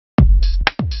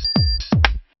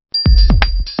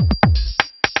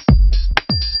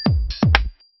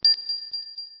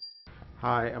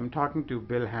Hi, I'm talking to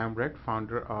Bill Hambrecht,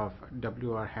 founder of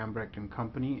W.R. Hambrecht and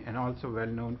Company, and also well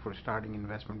known for starting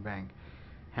investment bank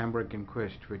Hambrecht and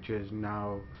Quist, which is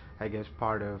now, I guess,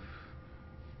 part of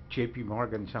J.P.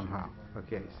 Morgan somehow. JP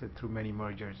Morgan. Okay, Yeah. so through many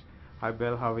mergers. Hi,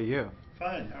 Bill. How are you?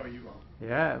 Fine. How are you all?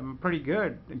 Yeah, I'm pretty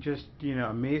good. Just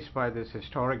amazed by this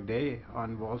historic day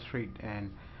on Wall Street,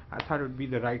 and I thought it would be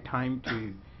the right time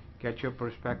to get your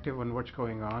perspective on what's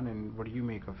going on and what do you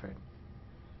make of it.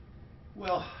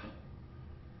 Well,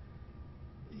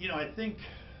 I think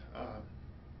uh,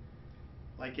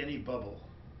 like any bubble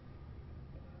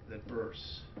that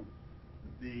bursts,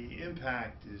 the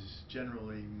impact is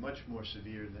generally much more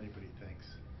severe than anybody thinks.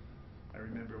 I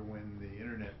remember when the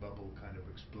internet bubble kind of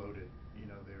exploded.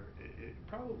 It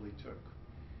probably took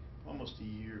almost a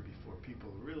year before people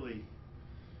really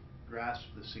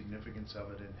grasped the significance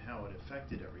of it and how it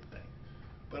affected everything.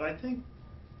 But I think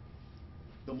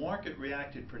the market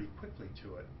reacted pretty quickly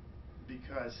to it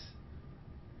because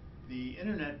the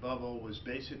internet bubble was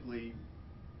basically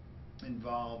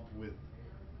involved with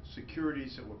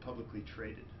securities that were publicly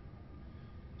traded.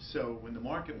 So when the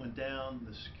market went down,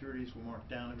 the securities were marked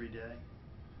down every day,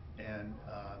 and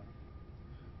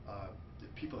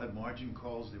if people had margin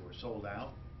calls, they were sold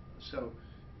out. So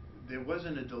there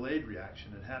wasn't a delayed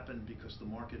reaction. It happened because the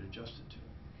market adjusted to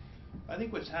it. I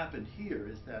think what's happened here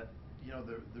is that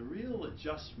the real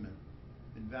adjustment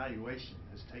in valuation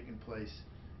has taken place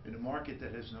in a market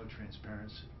that has no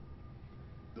transparency.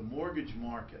 The mortgage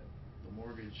market, the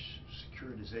mortgage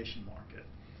securitization market,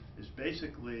 is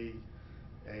basically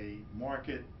a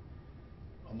market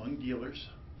among dealers,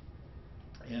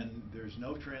 and there's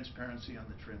no transparency on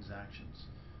the transactions.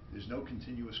 There's no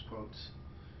continuous quotes.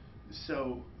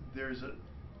 So there's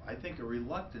I think, a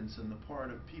reluctance on the part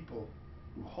of people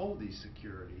who hold these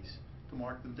securities to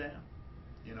mark them down.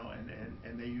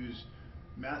 And they use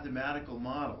mathematical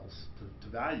models to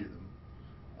value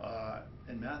them.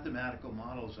 And mathematical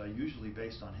models are usually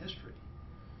based on history,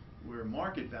 where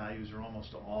market values are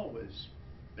almost always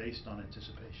based on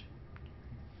anticipation.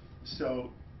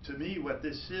 So to me, what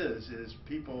this is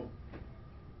people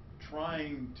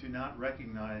trying to not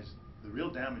recognize the real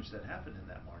damage that happened in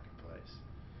that marketplace.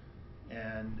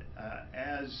 And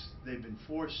as they've been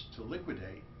forced to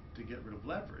liquidate to get rid of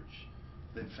leverage,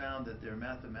 they've found that their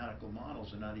mathematical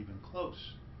models are not even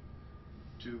close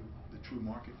to the true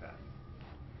market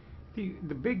value.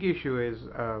 The big issue is,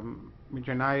 which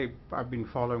and I've been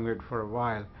following it for a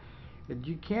while, that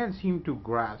you can't seem to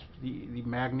grasp the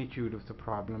magnitude of the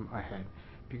problem ahead,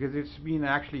 because it's been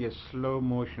actually a slow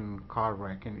motion car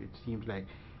wreck, and it seems like,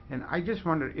 and I just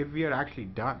wonder if we are actually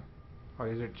done, or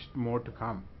is it more to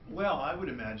come? Well, I would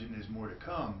imagine there's more to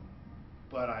come,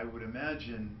 but I would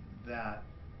imagine that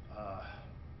uh,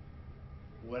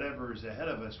 whatever is ahead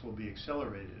of us will be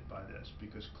accelerated by this,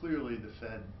 because clearly the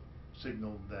Fed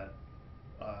signaled that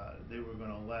they were going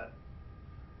to let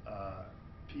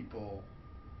people,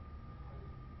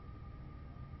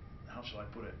 how shall I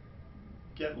put it,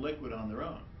 get liquid on their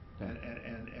own. Yeah.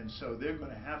 And so they're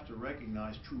going to have to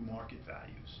recognize true market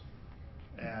values.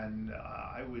 And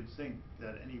I would think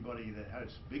that anybody that has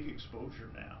big exposure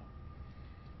now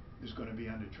is going to be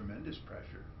under tremendous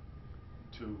pressure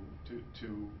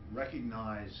to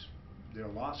recognize their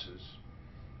losses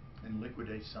and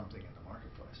liquidate something in the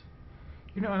marketplace.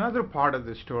 Another part of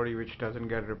the story which doesn't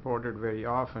get reported very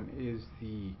often is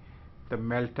the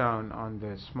meltdown on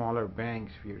the smaller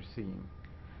banks we are seeing.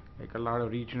 Like a lot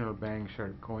of regional banks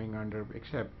are going under,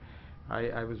 except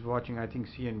I was watching, I think,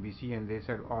 CNBC, and they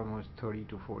said almost 30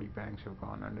 to 40 banks have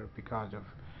gone under because of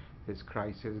this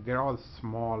crisis. They're all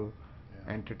small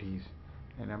Yeah. entities,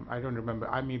 and I don't remember.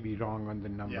 I may be wrong on the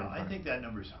number, Yeah, I but think that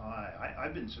number's high.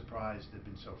 I've been surprised there've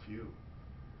been so few.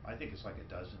 I think it's like a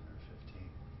dozen or 15.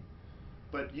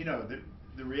 But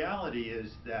the reality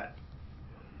is that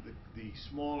the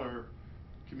smaller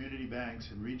community banks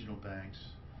and regional banks,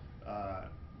 uh,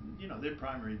 their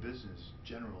primary business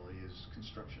generally is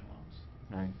construction loans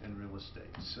right. and real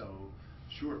estate. So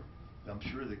sure, I'm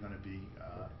sure they're going to be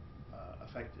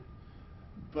affected.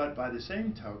 But by the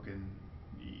same token,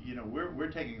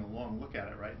 we're taking a long look at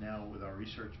it right now with our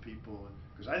research people,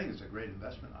 because I think it's a great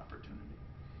investment opportunity,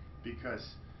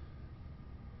 because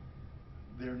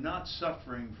they're not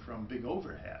suffering from big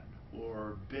overhead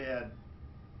or bad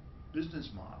business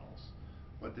models.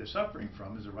 What they're suffering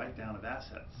from is a write down of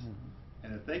assets.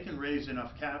 And if they can raise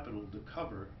enough capital to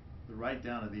cover the write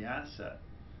down of the asset,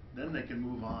 then they can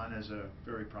move on as a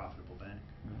very profitable bank.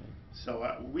 Right.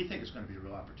 So we think it's going to be a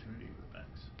real opportunity for the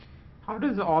banks. How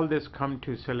does all this come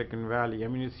to Silicon Valley? I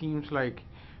mean, it seems like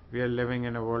we are living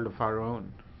in a world of our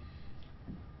own.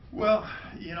 Well,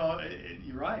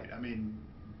 you're right. I mean,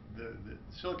 the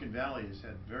Silicon Valley has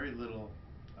had very little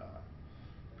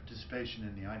participation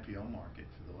in the IPO market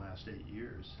for the last 8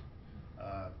 years.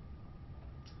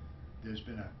 There's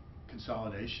been a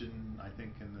consolidation, I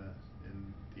think, in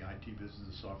the IT business,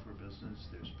 the software business.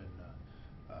 There's been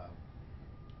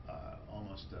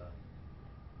almost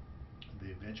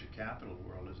the venture capital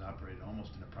world has operated almost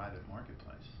in a private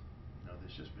marketplace.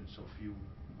 There's just been so few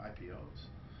IPOs.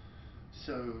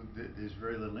 So there's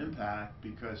very little impact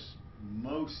because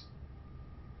most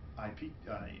IP,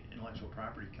 intellectual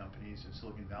property companies and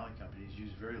Silicon Valley companies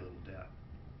use very little debt,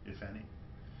 if any.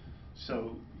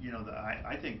 So,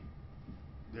 I think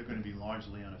they're going to be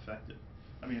largely unaffected.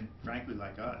 I mean, frankly,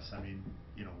 like us,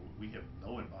 we have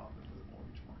no involvement with the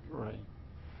mortgage market. Right.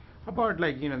 How about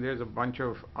there's a bunch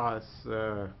of us,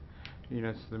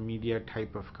 it's the media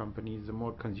type of companies, the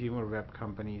more consumer web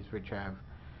companies which have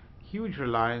huge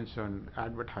reliance on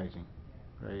advertising,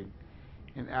 right?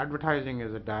 And advertising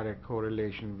is a direct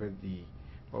correlation with the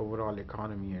overall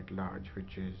economy at large,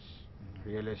 which is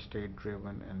real estate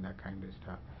driven and that kind of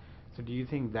stuff. So do you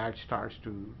think that starts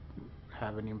to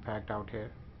have an impact out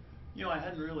here? I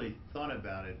hadn't really thought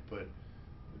about it, but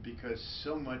because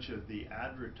so much of the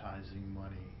advertising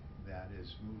money that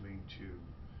is moving to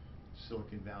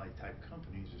Silicon Valley type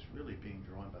companies is really being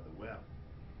drawn by the web.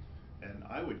 And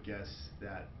I would guess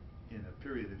that in a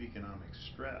period of economic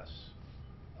stress,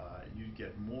 you'd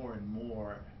get more and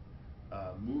more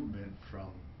movement from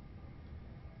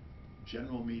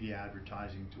general media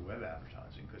advertising to web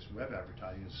advertising, because web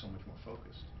advertising is so much more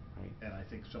focused, right, and I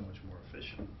think so much more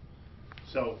efficient.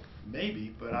 So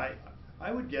maybe, but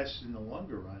I would guess in the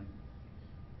longer run,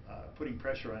 putting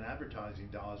pressure on advertising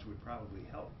dollars would probably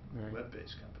help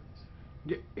web-based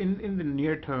companies. In the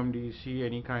near term, do you see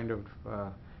any kind of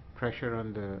pressure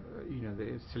on the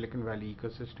the Silicon Valley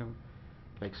ecosystem,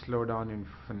 like slowdown in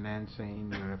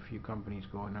financing or a few companies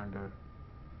going under?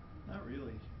 Not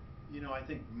really. I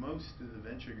think most of the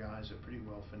venture guys are pretty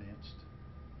well financed.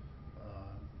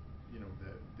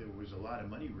 There was a lot of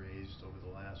money raised over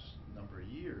the last number of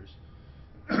years,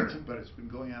 but it's been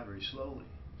going out very slowly.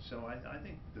 So I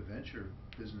think the venture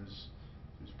business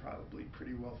is probably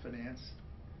pretty well financed,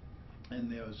 and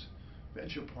those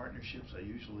venture partnerships are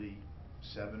usually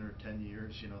 7 or 10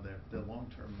 years. They're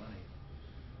long-term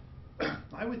money.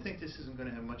 I would think this isn't going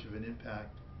to have much of an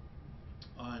impact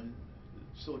on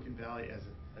Silicon Valley as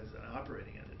an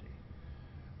operating entity.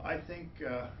 I think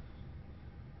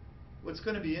what's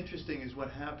going to be interesting is what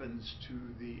happens to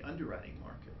the underwriting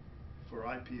market for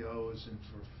IPOs and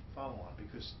for follow-on,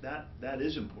 because that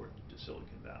is important to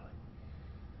Silicon Valley.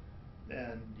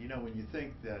 And when you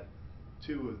think that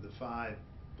 2 of the 5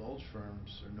 bulge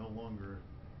firms are no longer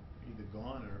either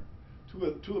gone or two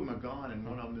of them are gone and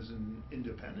one of them isn't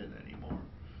independent anymore,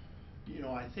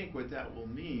 I think what that will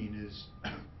mean is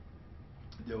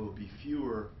there will be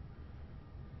fewer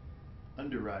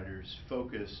underwriters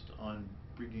focused on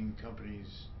bringing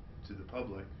companies to the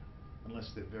public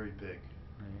unless they're very big.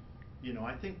 Right.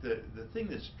 I think the thing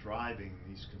that's driving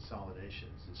these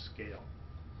consolidations is scale.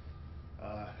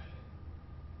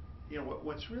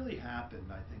 What's really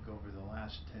happened, I think, over the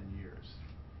last 10 years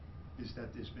is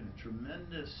that there's been a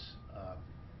tremendous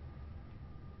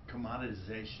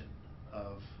commoditization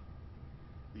of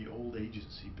the old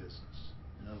agency business.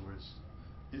 In other words,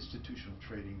 institutional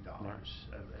trading dollars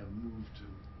have moved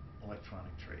to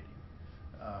electronic trading.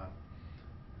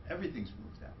 Everything's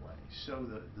moved that way. So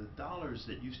the dollars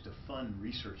that used to fund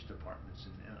research departments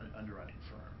and underwriting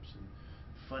firms and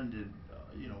funded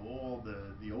all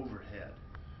the overhead,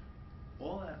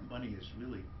 all that money has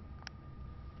really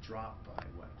dropped by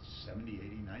 70,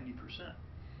 80, 90%.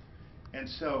 And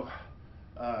so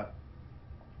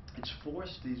it's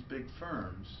forced these big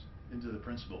firms into the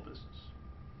principal business,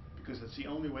 because that's the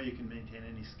only way you can maintain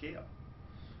any scale.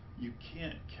 You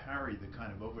can't carry the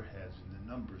kind of overheads and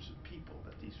the numbers of people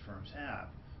that these firms have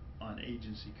on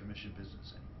agency commission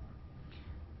business anymore.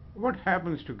 What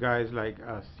happens to guys like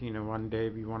us? One day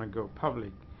we want to go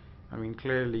public. I mean,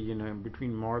 clearly,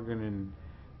 between Morgan and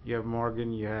you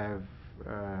have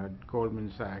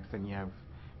Goldman Sachs, and you have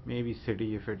maybe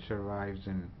Citi if it survives,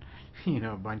 and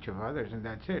a bunch of others, and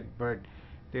that's it. But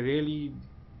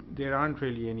there aren't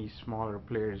really any smaller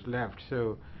players left.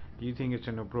 So do you think it's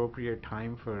an appropriate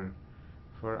time for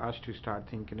us to start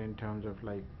thinking in terms of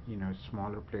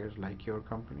smaller players like your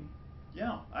company?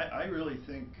 Yeah, I really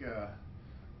think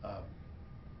a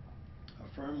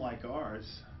firm like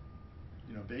ours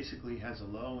basically has a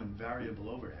low and variable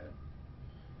overhead.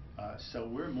 So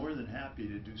we're more than happy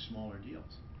to do smaller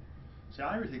deals. So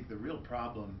I think the real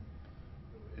problem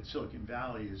at Silicon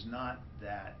Valley is not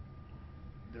that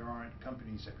there aren't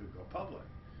companies that could go public.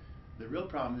 The real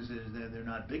problem is that they're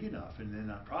not big enough and they're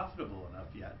not profitable enough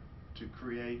yet to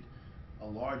create a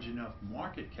large enough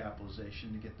market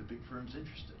capitalization to get the big firms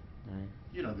interested. Right.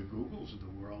 You know, the Googles of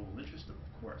the world will interest them,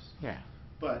 of course. Yeah.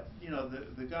 But, you know,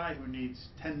 the guy who needs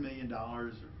 $10 million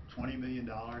or $20 million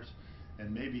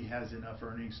and maybe has enough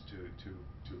earnings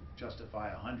to justify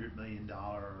a $100 million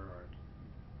or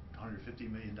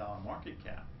 $150 million market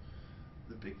cap,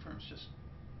 the big firms just,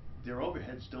 their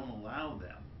overheads don't allow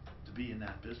them to be in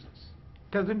that business.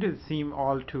 Doesn't it seem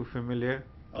all too familiar?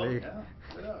 Oh, yeah,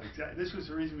 exactly. This was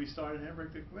the reason we started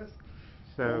Hambrecht & Quist.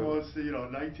 So Almost,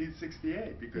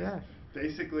 1968, because yeah.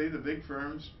 basically the big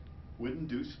firms wouldn't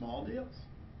do small deals.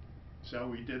 So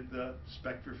we did the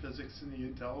Spectrophysics and the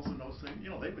Intels and those things. They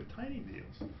were tiny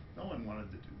deals. No one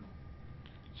wanted to do them.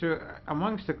 So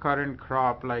amongst the current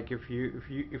crop, like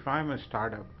if I'm a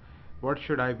startup, what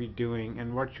should I be doing,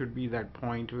 and what should be that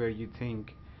point where you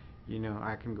think,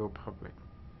 I can go public?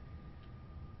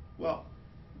 Well,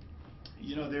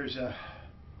 there's a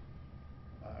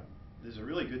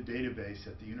really good database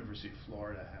that the University of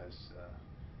Florida has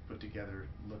put together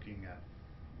looking at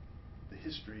the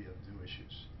history of new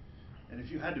issues. And if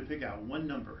you had to pick out one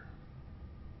number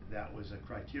that was a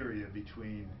criteria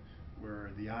between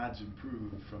where the odds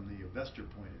improved from the investor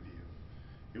point of view,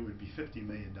 it would be $50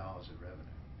 million of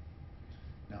revenue.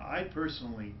 Now, I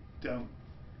personally don't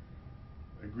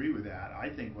agree with that. I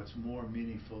think what's more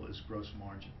meaningful is gross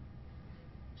margin.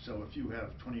 So if you have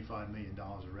 $25 million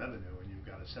of revenue and you've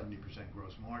got a 70%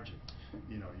 gross margin,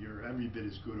 you're every bit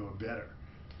as good or better.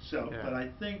 So, Yeah. But I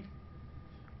think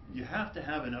you have to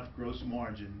have enough gross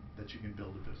margin that you can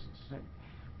build a business. Right.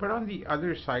 But on the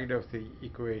other side of the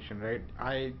equation, right,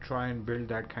 I try and build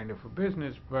that kind of a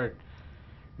business, but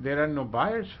there are no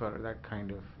buyers for that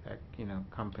kind of,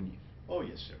 companies. Oh,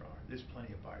 yes, there are. There's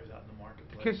plenty of buyers out in the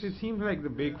marketplace. Because it seems like the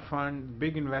big fund,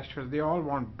 big investors, they all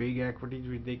want big equities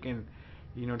which they can,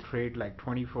 trade like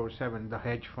 24/7. The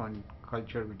hedge fund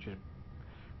culture, which has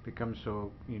become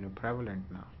so, prevalent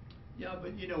now. Yeah,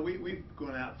 but we've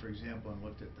gone out, for example, and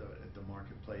looked at the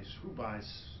marketplace. Who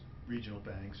buys regional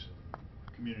banks and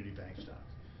community bank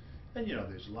stocks? And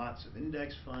there's lots of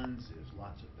index funds. There's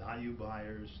lots of value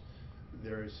buyers.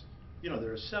 There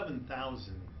are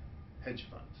 7,000 hedge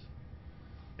funds,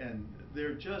 and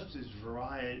they're just as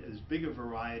big a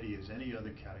variety as any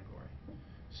other category.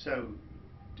 So,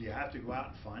 do you have to go out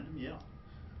and find them? Yeah,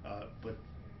 but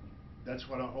that's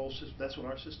what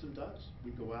our system does.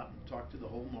 We go out and talk to the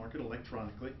whole market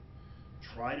electronically,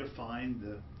 try to find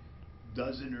the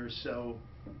dozen or so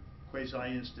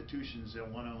quasi-institutions that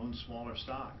want to own smaller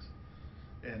stocks,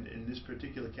 and in this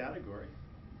particular category,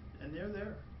 and they're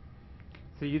there.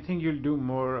 So you think you'll do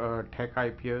more tech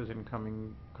IPOs in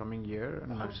coming year?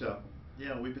 I hope so.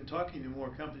 Yeah, we've been talking to more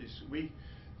companies.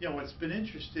 What's been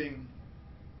interesting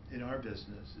in our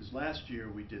business is last year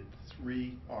we did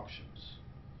 3 auctions,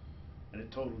 and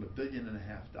it totaled $1.5 billion.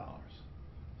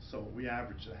 So we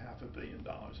averaged $500 million in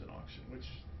auction, which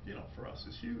for us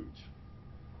is huge.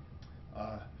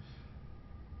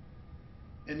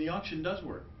 And the auction does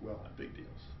work well on big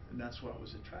deals, and that's what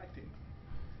was attracting them.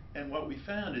 And what we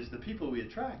found is the people we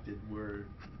attracted were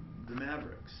the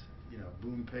mavericks,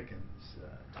 Boone Pickens,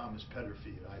 Thomas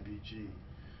Petterfy at IBG,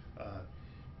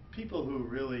 people who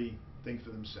really think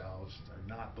for themselves, are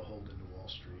not beholden to Wall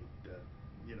Street,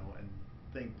 and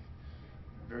think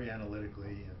very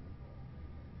analytically and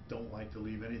don't like to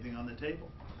leave anything on the table.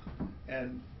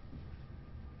 And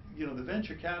the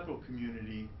venture capital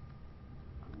community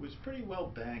was pretty well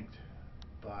banked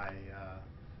by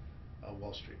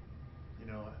Wall Street.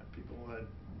 People had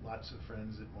lots of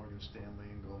friends at Morgan Stanley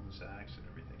and Goldman Sachs and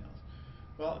everything else.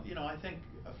 Well, I think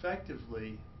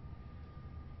effectively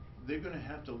they're going to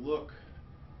have to look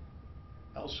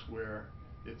elsewhere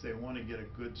if they want to get a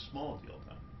good small deal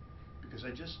done, because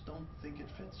I just don't think it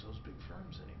fits those big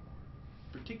firms anymore,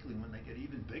 particularly when they get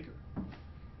even bigger.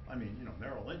 I mean,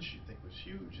 Merrill Lynch, you think, was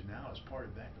huge, and now it's part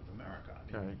of Bank of America.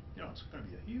 I mean, it's going to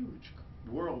be a huge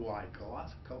worldwide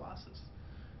colossus,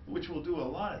 which will do a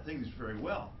lot of things very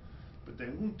well, but they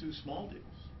won't do small deals.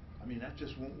 I mean, that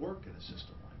just won't work in a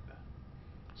system like that.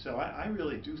 So I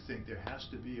really do think there has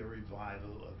to be a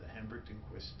revival of the Hambrecht &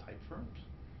 Quist type firms.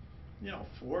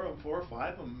 4 or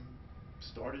 5 of them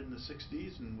started in the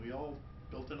 60s, and we all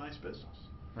built a nice business.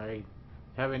 Right.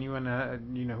 Have anyone,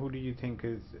 who do you think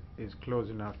is close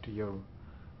enough to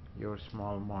your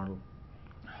small model?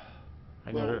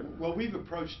 Well, we've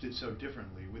approached it so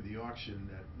differently with the auction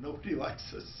that nobody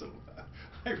likes us, so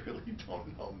I really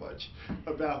don't know much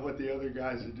about what the other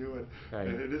guys are doing. Right.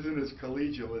 And it isn't as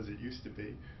collegial as it used to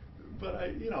be. But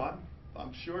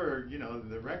I'm sure,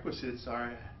 the requisites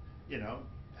are,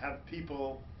 have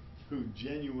people who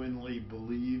genuinely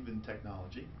believe in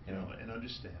technology, you know, Right. and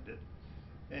understand it,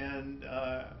 and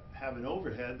have an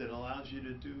overhead that allows you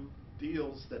to do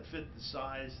deals that fit the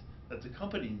size that the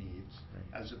company needs,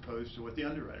 Right. as opposed to what the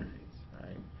underwriter needs.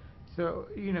 Right. So,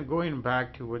 going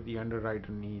back to what the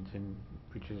underwriter needs, and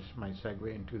which is my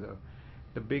segue into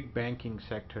the big banking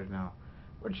sector now.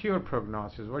 What's your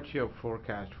prognosis? What's your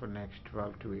forecast for next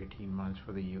 12 to 18 months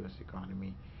for the U.S.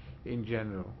 economy in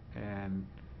general, and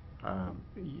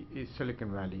is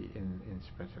Silicon Valley in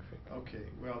specific? Okay,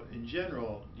 well, in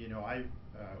general, you know,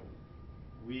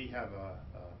 we have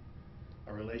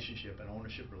a relationship, an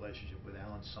ownership relationship with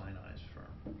Alan Sinai's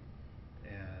firm,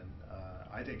 and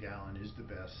I think Alan is the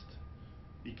best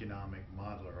economic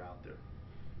modeler out there.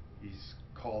 He's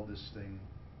called this thing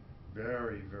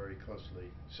very, very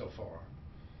closely so far,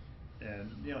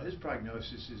 and you know, his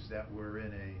prognosis is that we're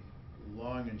in a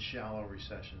long and shallow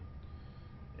recession,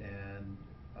 and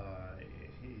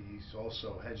he's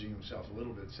also hedging himself a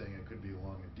little bit, saying it could be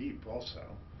long and deep also.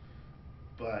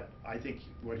 But I think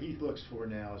what he looks for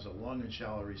now is a long and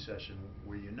shallow recession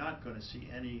where you're not going to see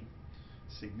any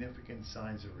significant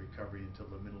signs of recovery until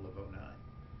the middle of '09.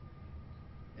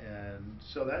 And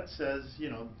so that says, you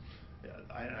know,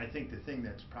 I think the thing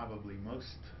that's probably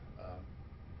most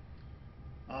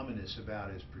ominous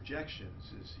about his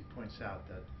projections is he points out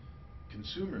that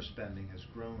consumer spending has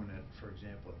grown at, for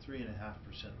example, a 3.5%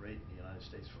 rate in the United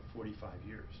States for 45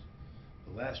 years.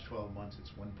 The last 12 months,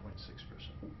 it's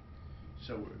 1.6%.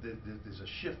 So there's a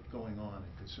shift going on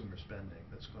in consumer spending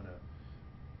that's going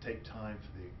to take time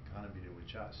for the economy to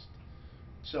adjust.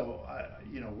 So,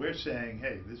 you know, we're saying,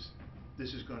 hey,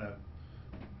 this is going to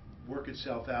work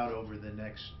itself out over the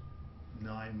next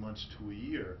 9 months to a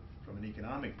year from an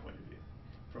economic point of view.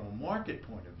 From a market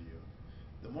point of view,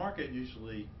 the market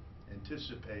usually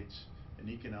anticipates an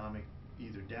economic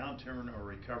either downturn or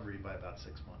recovery by about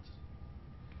 6 months.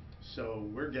 So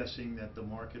we're guessing that the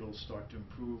market will start to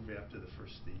improve after the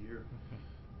first of the year,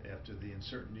 after the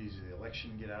uncertainties of the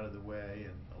election get out of the way,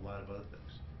 and a lot of other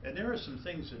things. And there are some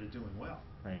things that are doing well.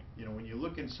 Right. You know, when you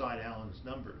look inside Alan's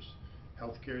numbers,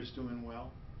 healthcare is doing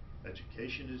well,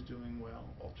 education is doing well,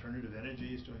 alternative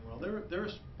energy is doing well. There are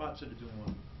spots that are doing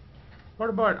well. What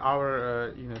about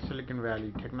our Silicon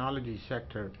Valley technology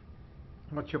sector?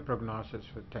 What's your prognosis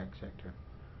for tech sector?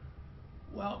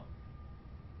 Well,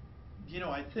 you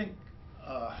know, I think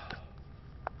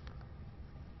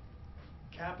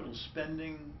capital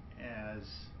spending, as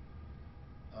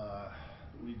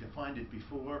we defined it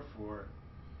before for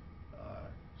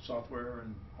software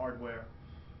and hardware,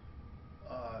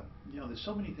 you know, there's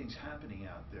so many things happening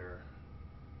out there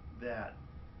that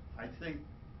I think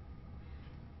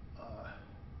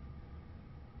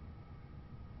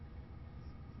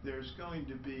there's going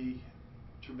to be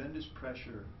tremendous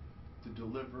pressure to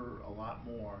deliver a lot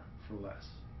more for less.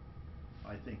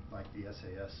 I think like the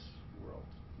SAS world,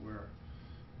 where,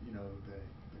 you know,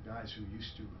 the guys who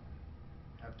used to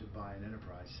have to buy an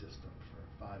enterprise system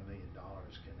for $5 million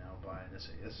can now buy an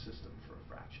SAS system for a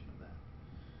fraction of that.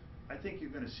 I think you're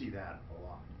going to see that a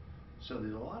lot. So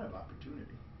there's a lot of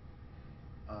opportunity.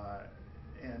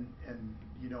 And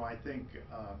you know, I think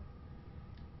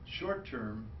short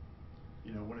term,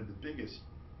 you know, one of the biggest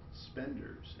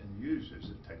spenders and users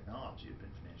of technology have been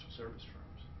financial service firms.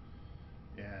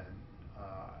 And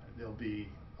there'll be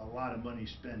a lot of money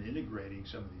spent integrating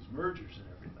some of these mergers and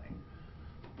everything.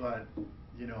 But,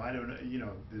 you know, I don't know, you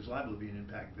know, there's liable to be an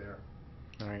impact there.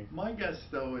 Right. My guess,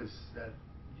 though, is that,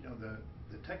 you know,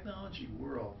 the technology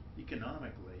world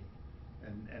economically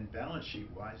and balance sheet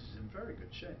wise is in very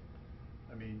good shape.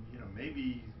 I mean, you know,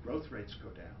 maybe growth rates go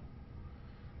down,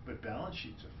 but balance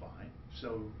sheets are fine.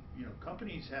 So, you know,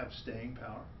 companies have staying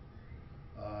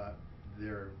power.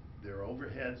 Their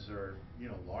overheads are, you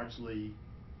know, largely,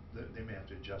 they may have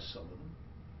to adjust some of them.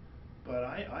 But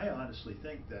I honestly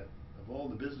think that of all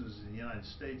the businesses in the United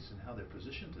States and how they're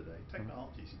positioned today,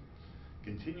 technology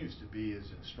continues to be as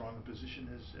in a strong a position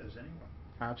as anyone.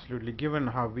 Absolutely. Given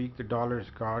how weak the dollar's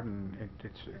gotten,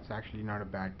 it's actually not a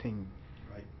bad thing.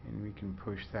 Right. And we can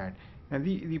push that. And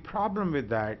the problem with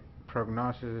that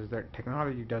prognosis is that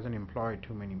technology doesn't employ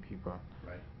too many people.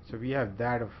 Right. So we have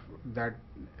that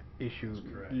issue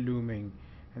looming,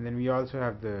 and then we also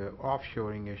have the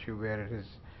offshoring issue where it is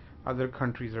other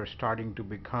countries are starting to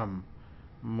become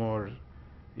more,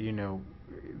 you know,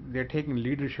 they're taking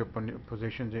leadership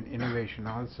positions in innovation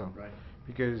also. Right.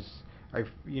 Because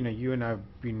you and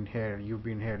I've been here, you've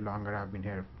been here longer, I've been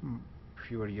here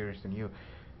fewer years than you.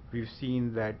 We've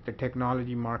seen that the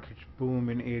technology markets boom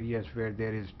in areas where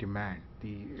there is demand.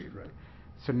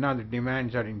 So now the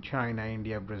demands are in China,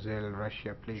 India, Brazil,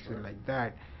 Russia, places like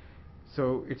that.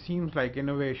 So it seems like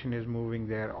innovation is moving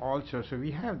there also. So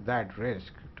we have that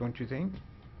risk, don't you think?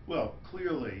 Well,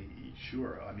 clearly,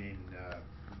 sure. I mean,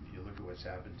 you look at what's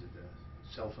happened to the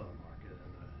cell phone market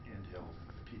and the handheld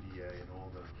and the PDA and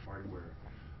all the hardware.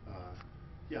 Uh,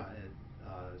 yeah,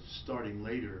 starting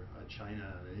later,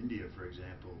 China and India, for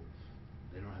example,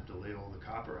 they don't have to lay all the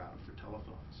copper out for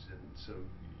telephones, and so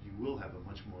you will have a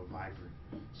much more vibrant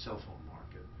cell phone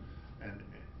market. And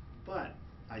but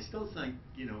I still think,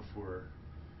 for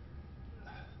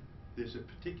there's a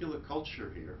particular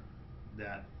culture here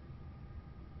that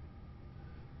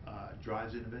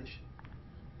drives innovation.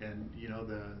 And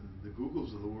the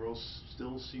Googles of the world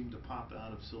still seem to pop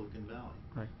out of Silicon Valley.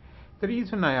 Right. The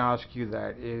reason I ask you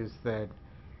that is that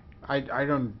I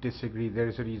don't disagree.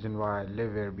 There's a reason why I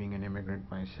live here, being an immigrant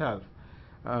myself.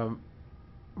 Um,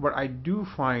 but I do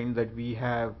find that we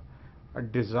have a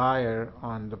desire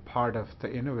on the part of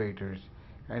the innovators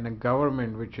and a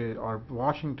government which is, or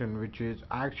Washington, which is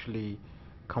actually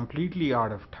completely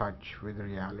out of touch with the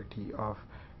reality of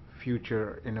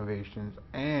future innovations,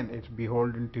 and it's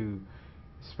beholden to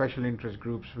special interest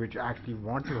groups which actually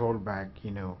want to hold back,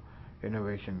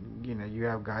 innovation. You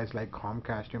have guys like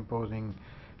Comcast imposing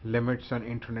limits on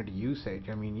internet usage.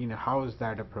 I mean, how is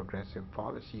that a progressive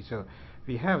policy? So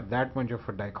we have that much of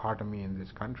a dichotomy in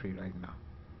this country right now.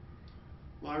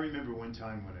 Well, I remember one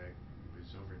time when I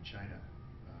was over in China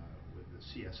with the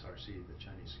CSRC, the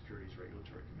Chinese Securities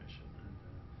Regulatory Commission, and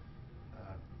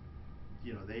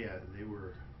they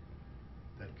were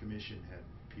that commission had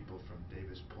people from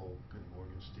Davis Polk and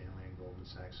Morgan Stanley and Goldman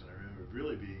Sachs, and I remember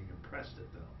really being impressed at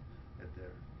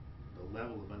the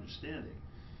level of understanding.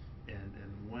 And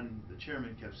the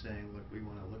chairman kept saying, look, we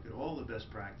want to look at all the best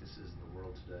practices in the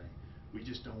world today. We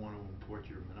just don't want to import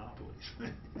your monopolies.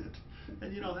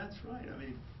 and that's right. I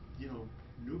mean,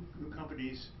 new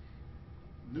companies,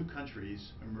 new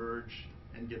countries emerge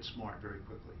and get smart very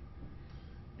quickly.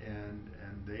 And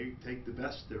they take the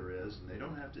best there is, and they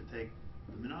don't have to take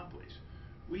the monopolies.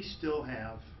 We still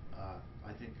have,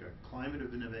 I think, a climate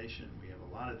of innovation. We have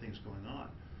a lot of things going on.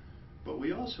 But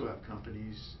we also have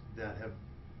companies that have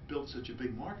built such a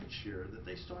big market share that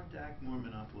they start to act more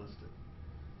monopolistic.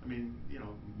 I mean,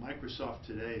 Microsoft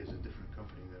today is a different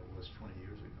company than it was 20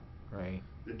 years ago. Right.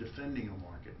 They're defending a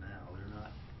market now. They're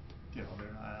not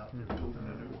out there building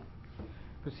a new one.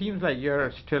 It seems like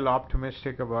you're still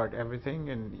optimistic about everything,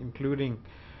 and including,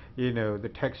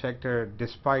 the tech sector,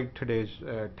 despite today's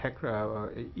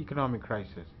economic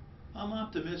crisis. I'm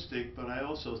optimistic, but I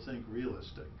also think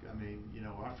realistic. I mean,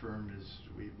 our firm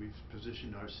we've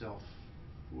positioned ourselves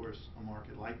for a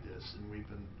market like this, and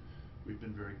we've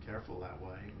been very careful that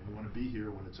way. We want to be here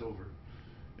when it's over.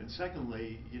 And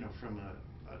secondly, from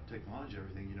a technology,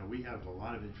 everything, we have a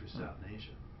lot of interest out in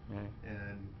Asia,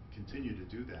 and continue to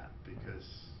do that because,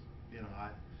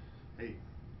 hey,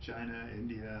 China,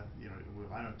 India, well,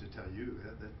 I don't have to tell you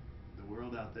that the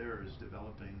world out there is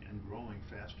developing and growing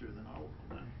faster than our world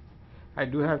now. I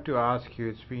do have to ask you,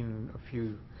 it's been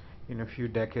a few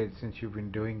decades since you've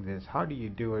been doing this. How do you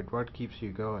do it? What keeps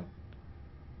you going?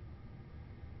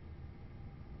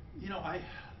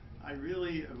 I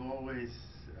really have always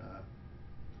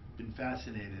been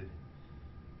fascinated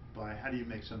by how do you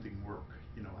make something work.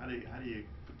 How do you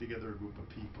put together a group of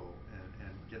people and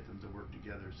get them to work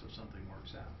together so something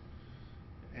works out.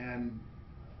 And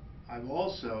I've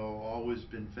also always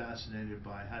been fascinated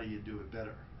by how do you do it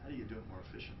better? How do you do it more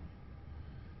efficiently?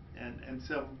 And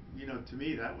so, to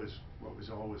me, that was what was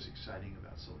always exciting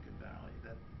about Silicon Valley,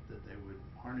 that they would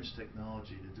harness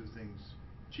technology to do things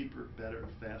cheaper, better,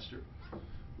 faster,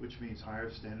 which means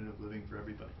higher standard of living for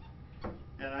everybody.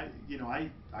 And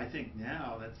I think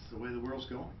now that's the way the world's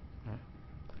going.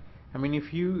 I mean,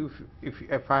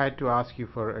 if I had to ask you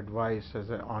for advice as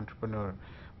an entrepreneur,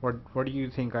 what do you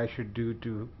think I should do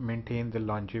to maintain the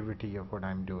longevity of what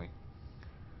I'm doing?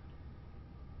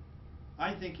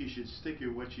 I think you should stick to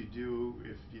what you do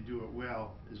if you do it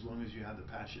well, as long as you have the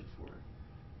passion for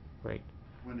it. Right.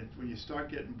 When you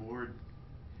start getting bored,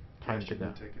 Time cash to in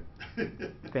go. the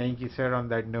ticket. Thank you, sir. On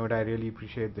that note, I really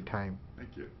appreciate the time. Thank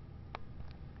you.